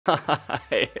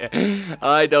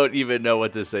I don't even know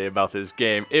what to say about this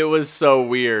game. It was so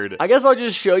weird. I guess I'll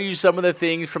just show you some of the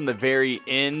things from the very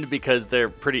end because they're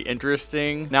pretty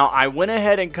interesting. Now, I went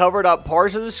ahead and covered up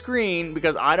parts of the screen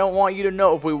because I don't want you to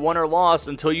know if we won or lost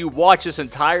until you watch this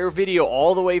entire video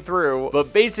all the way through.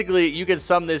 But basically, you can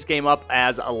sum this game up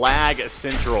as lag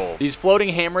central. These floating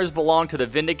hammers belong to the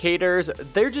Vindicators.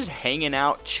 They're just hanging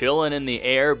out, chilling in the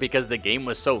air because the game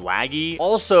was so laggy.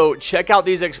 Also, check out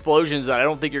these explosions that I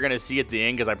don't think you're going to see at the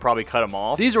end because I probably cut them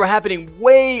off. These were happening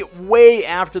way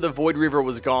after the Void Reaver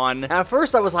was gone. At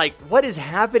first, I was like, what is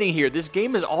happening here? This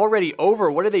game is already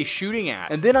over. What are they shooting at?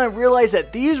 And then I realized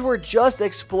that these were just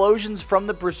explosions from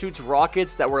the Pursuit's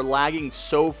rockets that were lagging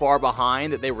so far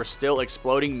behind that they were still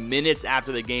exploding minutes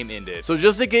after the game ended. So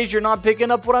just in case you're not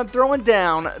picking up what I'm throwing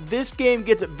down, this game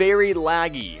gets very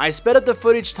laggy. I sped up the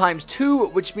footage times 2,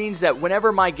 which means that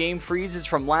whenever my game freezes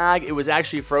from lag, it was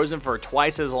actually frozen for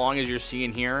twice as long as you're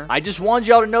seeing here. I just wanted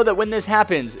y'all to know that when this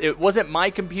happens, it wasn't my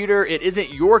computer, it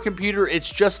isn't your computer, it's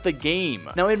just the game.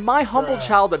 Now, in my humble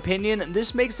child opinion,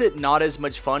 this makes it not as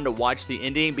much fun to watch the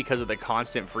ending because of the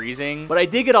constant freezing, but I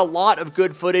did get a lot of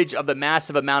good footage of the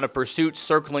massive amount of pursuits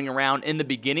circling around in the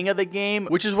beginning of the game,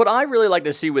 which is what I really like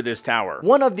to see with this tower.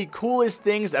 One of the coolest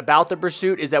things about the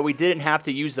pursuit is that we didn't have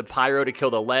to use the pyro to kill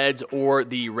the leads or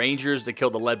the rangers to kill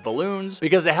the lead balloons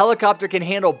because the helicopter can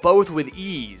handle both with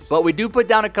ease. But we do put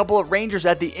down a couple of rangers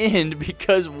at the end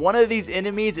because one of these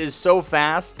enemies is so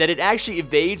fast that it actually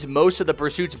evades most of the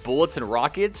pursuit's bullets and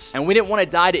rockets, and we didn't want to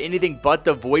die to anything but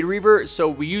the Void Reaver, so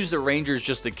we used the rangers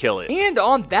just to kill it. And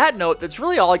on that note, that's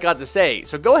really all I got to say,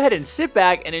 so go ahead and sit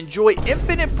back and enjoy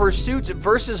Infinite Pursuits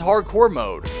versus Hardcore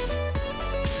mode.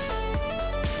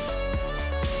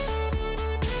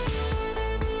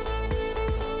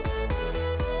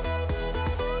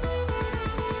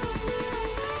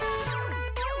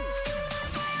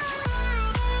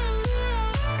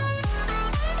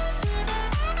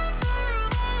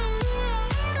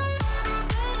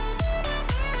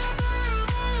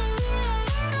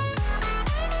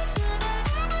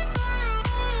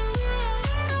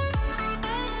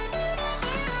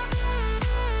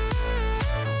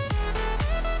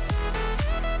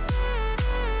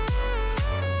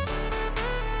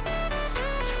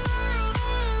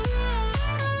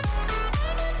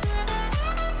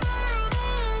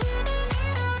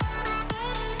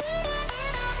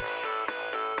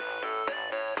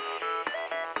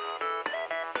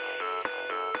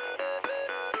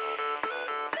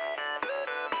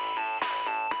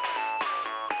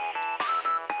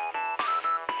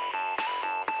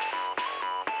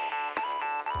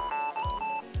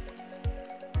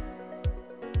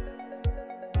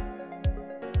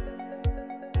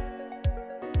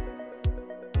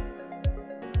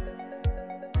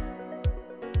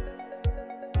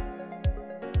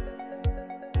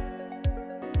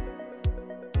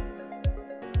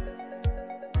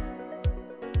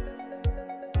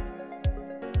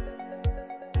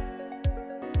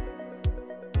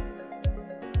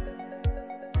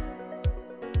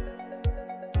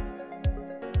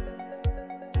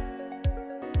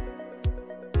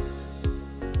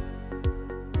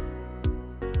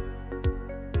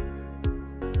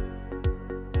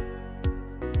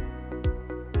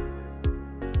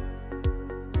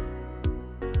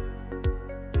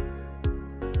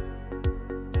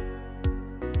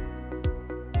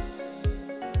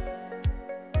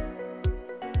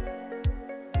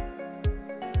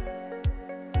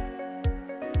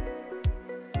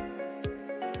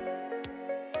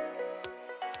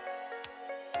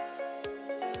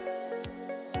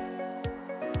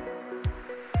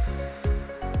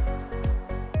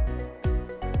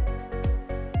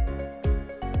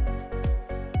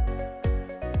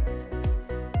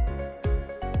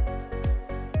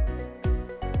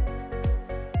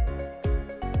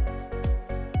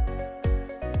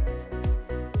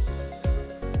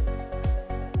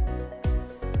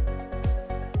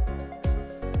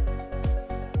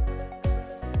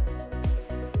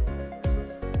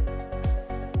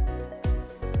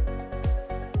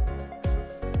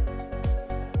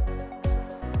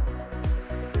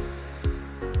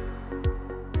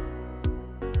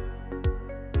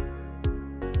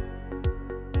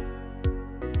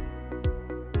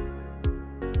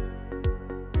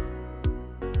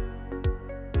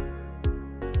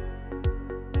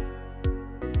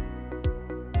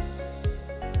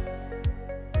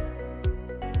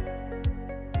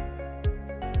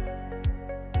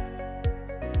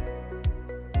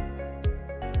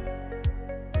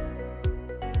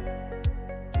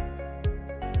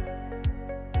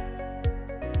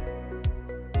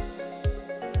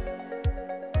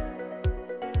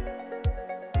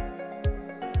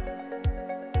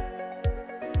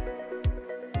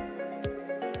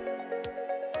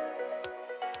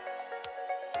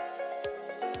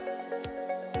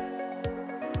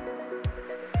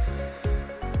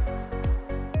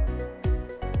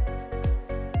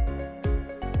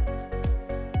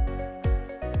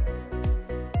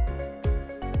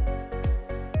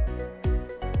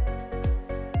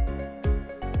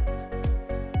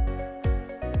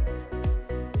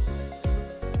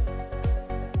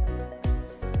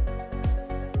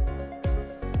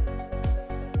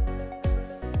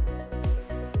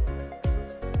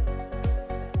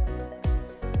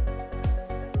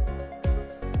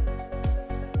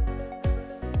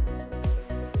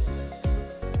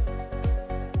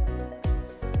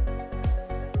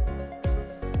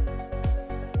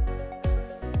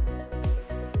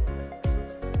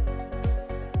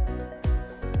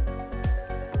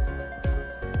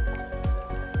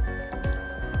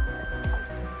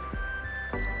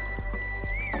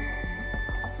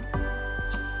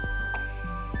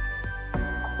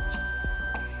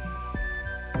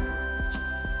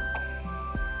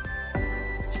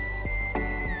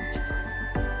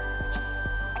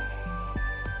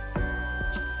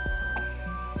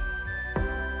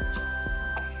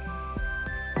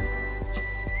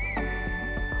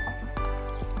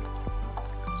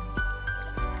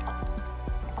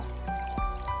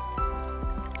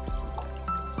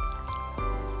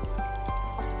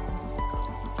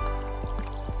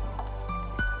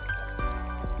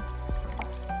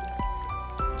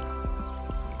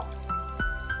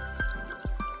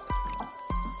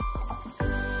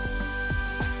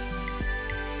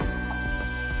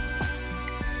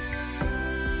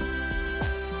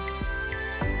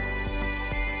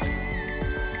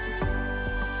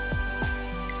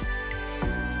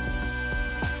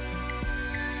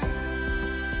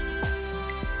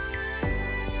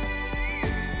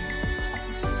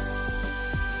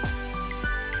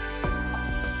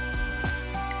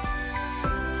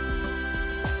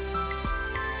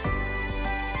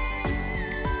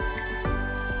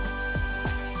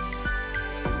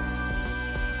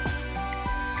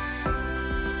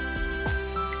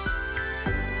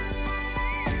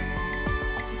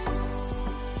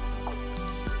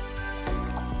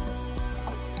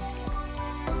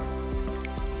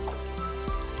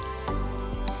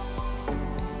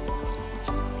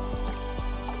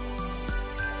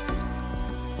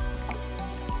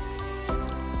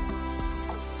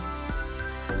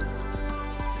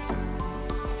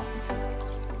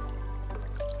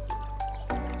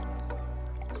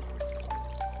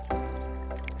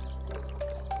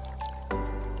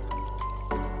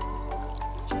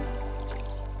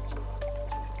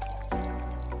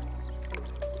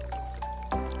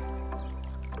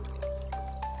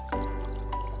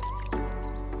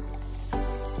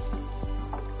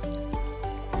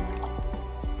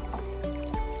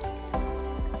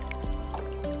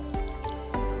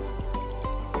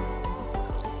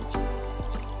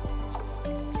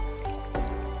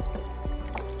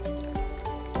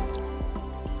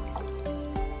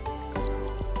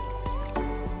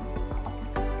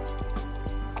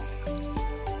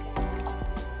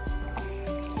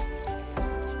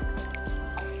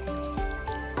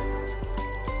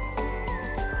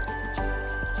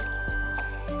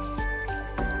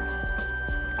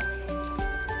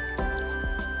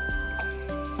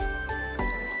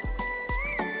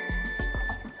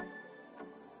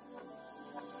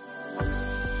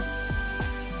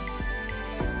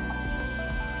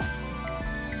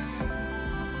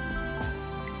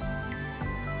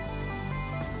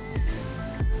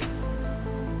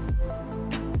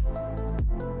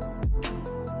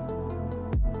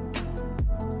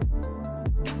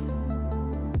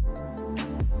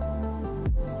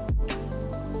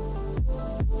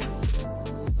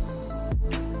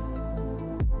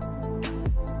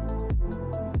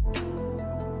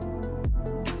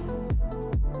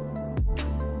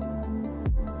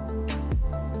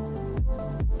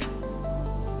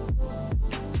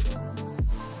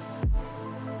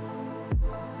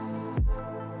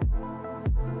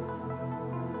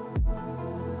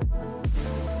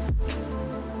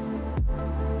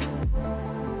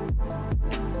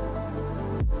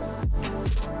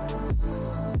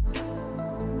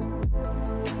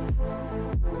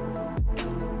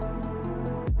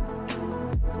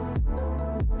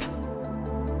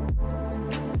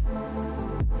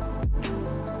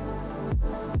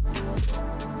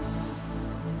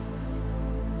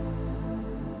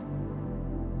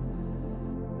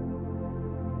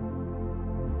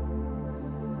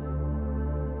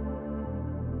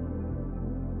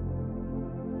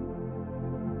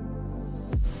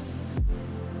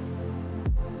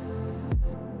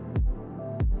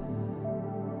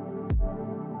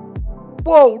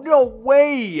 Whoa, no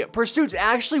way. Pursuit's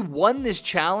actually won this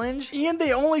challenge, and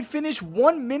they only finished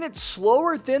 1 minute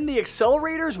slower than the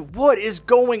accelerators? What is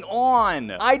going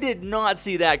on? I did not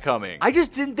see that coming. I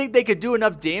just didn't think they could do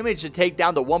enough damage to take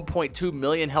down the 1.2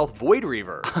 million health Void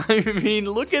Reaver. I mean,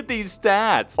 look at these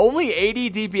stats. Only 80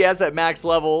 DPS at max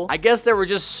level. I guess there were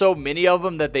just so many of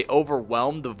them that they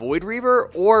overwhelmed the Void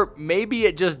Reaver, or maybe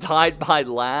it just died by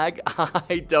lag.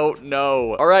 I don't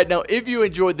know. All right, now if you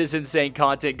enjoyed this insane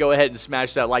content, go ahead and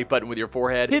smash that like button with your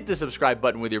forehead, hit the subscribe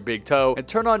button with your big toe, and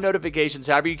turn on notifications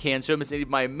however you can so you don't miss any of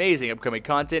my amazing upcoming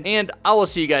content. And I will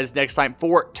see you guys next time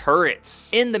for turrets.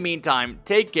 In the meantime,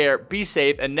 take care, be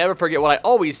safe, and never forget what I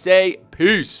always say.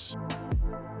 Peace.